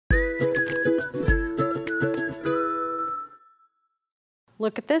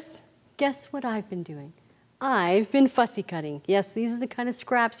look at this. Guess what I've been doing? I've been fussy cutting. Yes, these are the kind of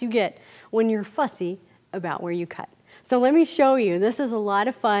scraps you get when you're fussy about where you cut. So let me show you. This is a lot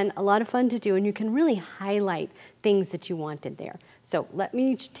of fun to do, and you can really highlight things that you wanted there. So let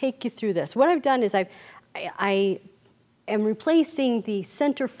me take you through this. What I've done is I am replacing the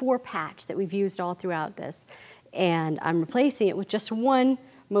center 4 patch that we've used all throughout this, and I'm replacing it with just one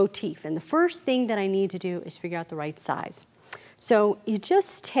motif. And the first thing that I need to do is figure out the right size. So you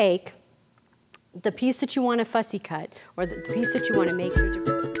just take the piece that you want to fussy cut, or the piece that you want to make your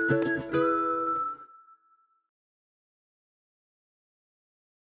different